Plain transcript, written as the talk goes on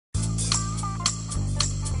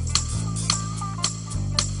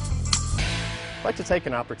I'd like to take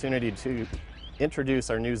an opportunity to introduce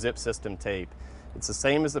our new ZIP System tape. It's the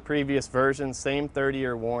same as the previous version, same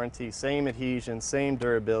 30-year warranty, same adhesion, same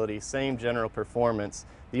durability, same general performance.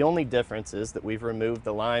 The only difference is that we've removed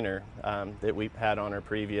the liner that we've had on our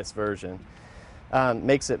previous version.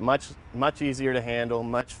 Makes it much easier to handle,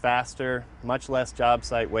 much faster, much less job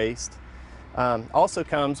site waste. Also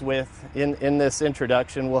comes with, in this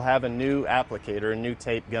introduction, we'll have a new applicator, a new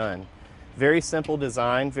tape gun. Very simple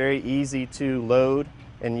design, very easy to load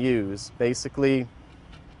and use. Basically,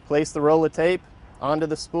 place the roll of tape onto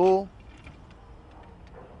the spool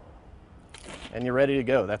and you're ready to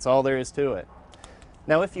go. That's all there is to it.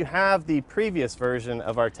 Now, if you have the previous version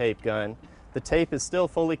of our tape gun, the tape is still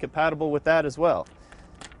fully compatible with that as well.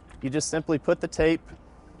 You just simply put the tape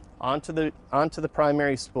onto the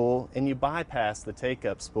primary spool and you bypass the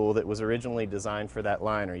take-up spool that was originally designed for that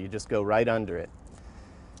liner. You just go right under it.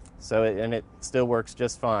 So it still works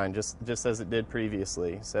just fine, just as it did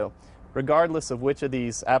previously. So regardless of which of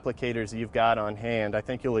these applicators you've got on hand, I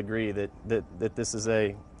think you'll agree that this is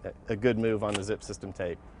a good move on the ZIP System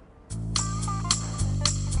tape.